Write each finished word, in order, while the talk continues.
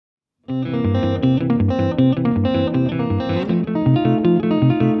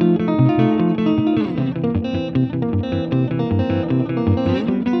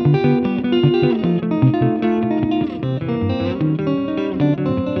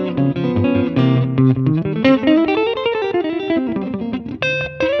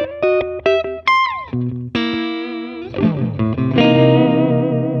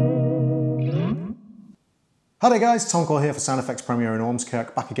Hi there guys, Quayle here for Sound Effects Premier in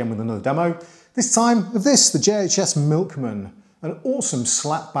Ormskirk, back again with another demo. This time of this, the JHS Milkman, an awesome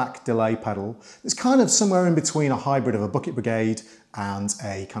slapback delay pedal. It's kind of somewhere in between a hybrid of a bucket Brigade and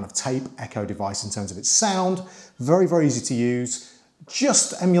a kind of tape echo device in terms of its sound. Very, very easy to use.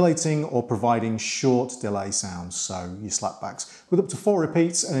 Just emulating or providing short delay sounds, so your slapbacks, with up to 4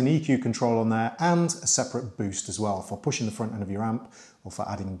 repeats and an EQ control on there and a separate boost as well for pushing the front end of your amp or for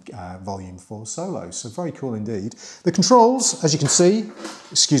adding volume for solos. So very cool indeed. The controls, as you can see,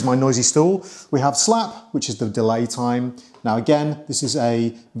 excuse my noisy stool, we have slap, which is the delay time. Now again, this is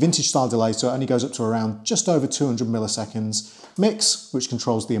a vintage style delay, so it only goes up to around just over 200 milliseconds. Mix, which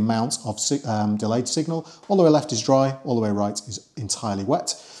controls the amount of delayed signal. All the way left is dry, all the way right is entirely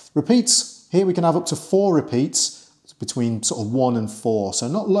wet. Repeats, here we can have up to 4 repeats between sort of 1 and 4, so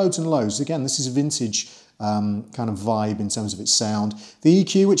not loads and loads. Again, this is a vintage kind of vibe in terms of its sound. The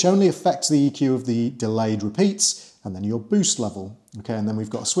EQ, which only affects the EQ of the delayed repeats, and then your boost level. Okay, and then we've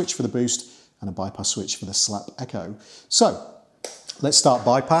got a switch for the boost and a bypass switch for the slap echo. So, let's start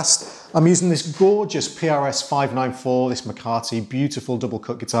bypassed. I'm using this gorgeous PRS 594, this McCarthy, beautiful double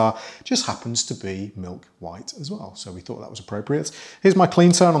cut guitar. Just happens to be milk white as well, so we thought that was appropriate. Here's my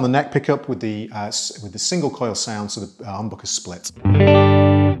clean tone on the neck pickup with the single coil sound, so the humbucker split.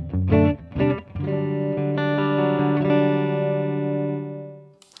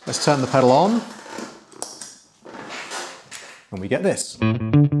 Let's turn the pedal on, and we get this.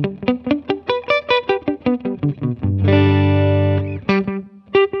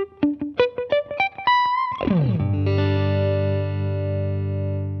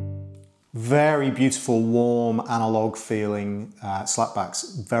 Very beautiful, warm, analog feeling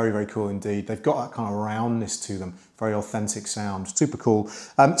slapbacks. Very, very cool indeed. They've got that kind of roundness to them. Very authentic sound, super cool.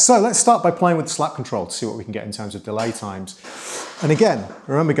 So let's start by playing with the slap control to see what we can get in terms of delay times. And again,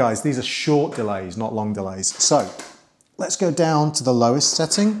 remember guys, these are short delays, not long delays. So let's go down to the lowest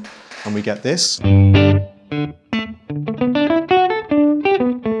setting and we get this.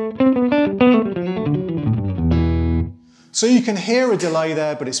 So you can hear a delay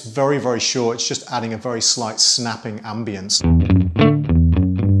there, but it's very, very short. It's just adding a very slight snapping ambience.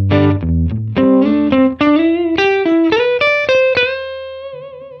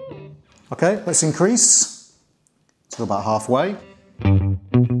 Okay, let's increase to about halfway.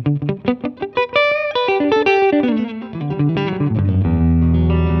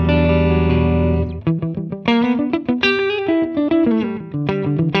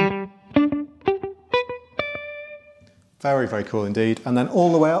 Very, very cool indeed. And then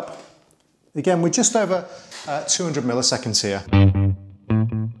all the way up. Again, we're just over 200 milliseconds here.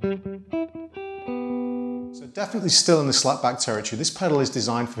 So definitely still in the slapback territory. This pedal is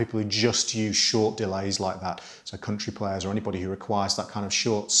designed for people who just use short delays like that. So country players or anybody who requires that kind of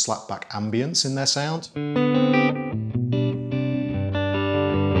short slapback ambience in their sound.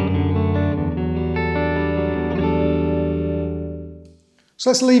 So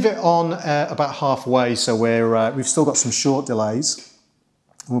let's leave it on about halfway, so we've still got some short delays,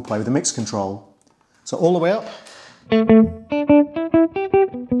 and we'll play with the mix control. So all the way up.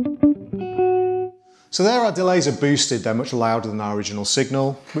 So there our delays are boosted, they're much louder than our original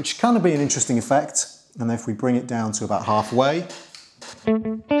signal, which can be an interesting effect. And if we bring it down to about halfway,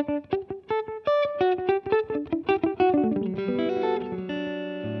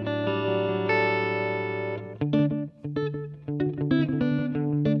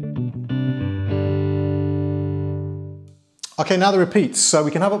 okay, now the repeats. So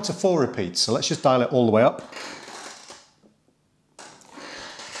we can have up to 4 repeats. So let's just dial it all the way up.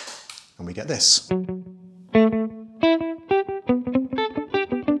 And we get this.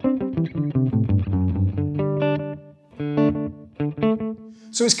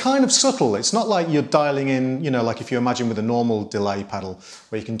 So it's kind of subtle. It's not like you're dialing in, you know, like if you imagine with a normal delay pedal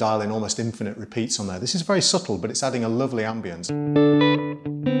where you can dial in almost infinite repeats on there. This is very subtle, but it's adding a lovely ambience.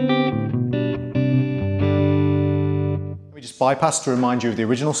 Just bypass to remind you of the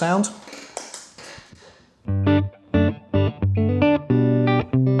original sound.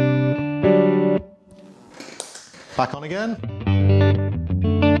 Back on again.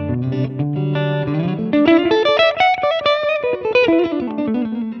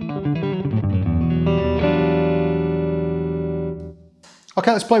 Okay,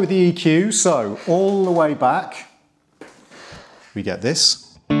 Okay, let's play with the EQ. So all the way back, we get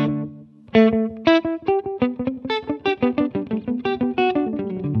this.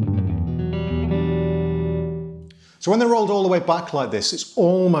 So when they're rolled all the way back like this, it's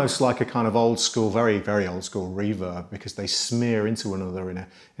almost like a kind of old school, very, very old school reverb, because they smear into one another in an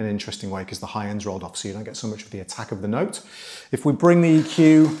interesting way because the high end's rolled off, so you don't get so much of the attack of the note. If we bring the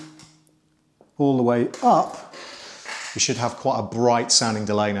EQ all the way up, we should have quite a bright sounding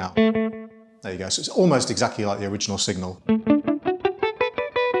delay now. There you go, so it's almost exactly like the original signal.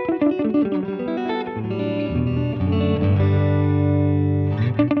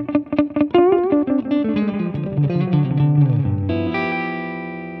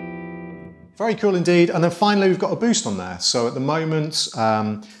 Very cool indeed. And then finally, we've got a boost on there. So at the moment,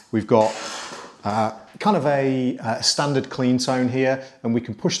 we've got kind of a standard clean tone here, and we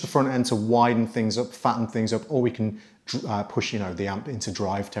can push the front end to widen things up, fatten things up, or we can push, the amp into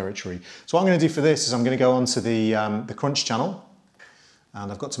drive territory. So what I'm going to do for this is I'm going to go onto the crunch channel, and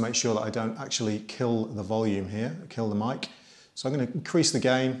I've got to make sure that I don't actually kill the volume here, kill the mic. So I'm going to increase the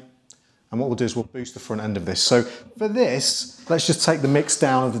gain. And what we'll do is we'll boost the front end of this. So for this, let's just take the mix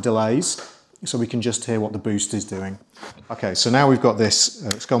down of the delays so we can just hear what the boost is doing. Okay, so now we've got this.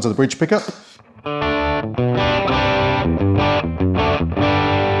 Let's go onto the bridge pickup.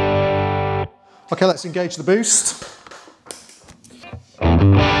 Okay, let's engage the boost.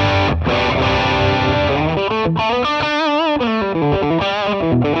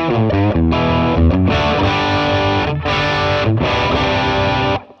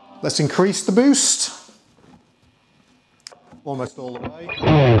 Let's increase the boost. Almost all the way.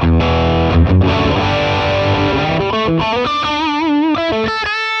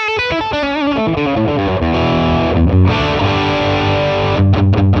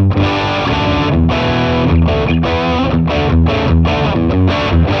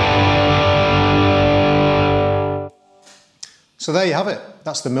 So there you have it.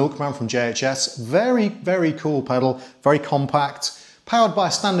 That's the Milkman from JHS. Very, very cool pedal, very compact. Powered by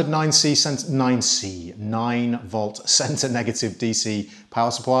a standard 9 volt center negative DC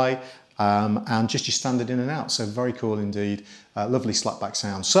power supply, and just your standard in and out. So very cool indeed. Lovely slapback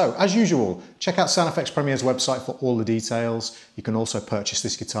sound. So as usual, check out Sound Effects Premiere's website for all the details. You can also purchase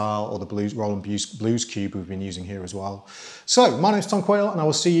this guitar or the Roland Blues Cube we've been using here as well. So my name's Tom Quayle, and I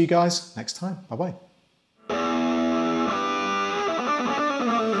will see you guys next time. Bye bye.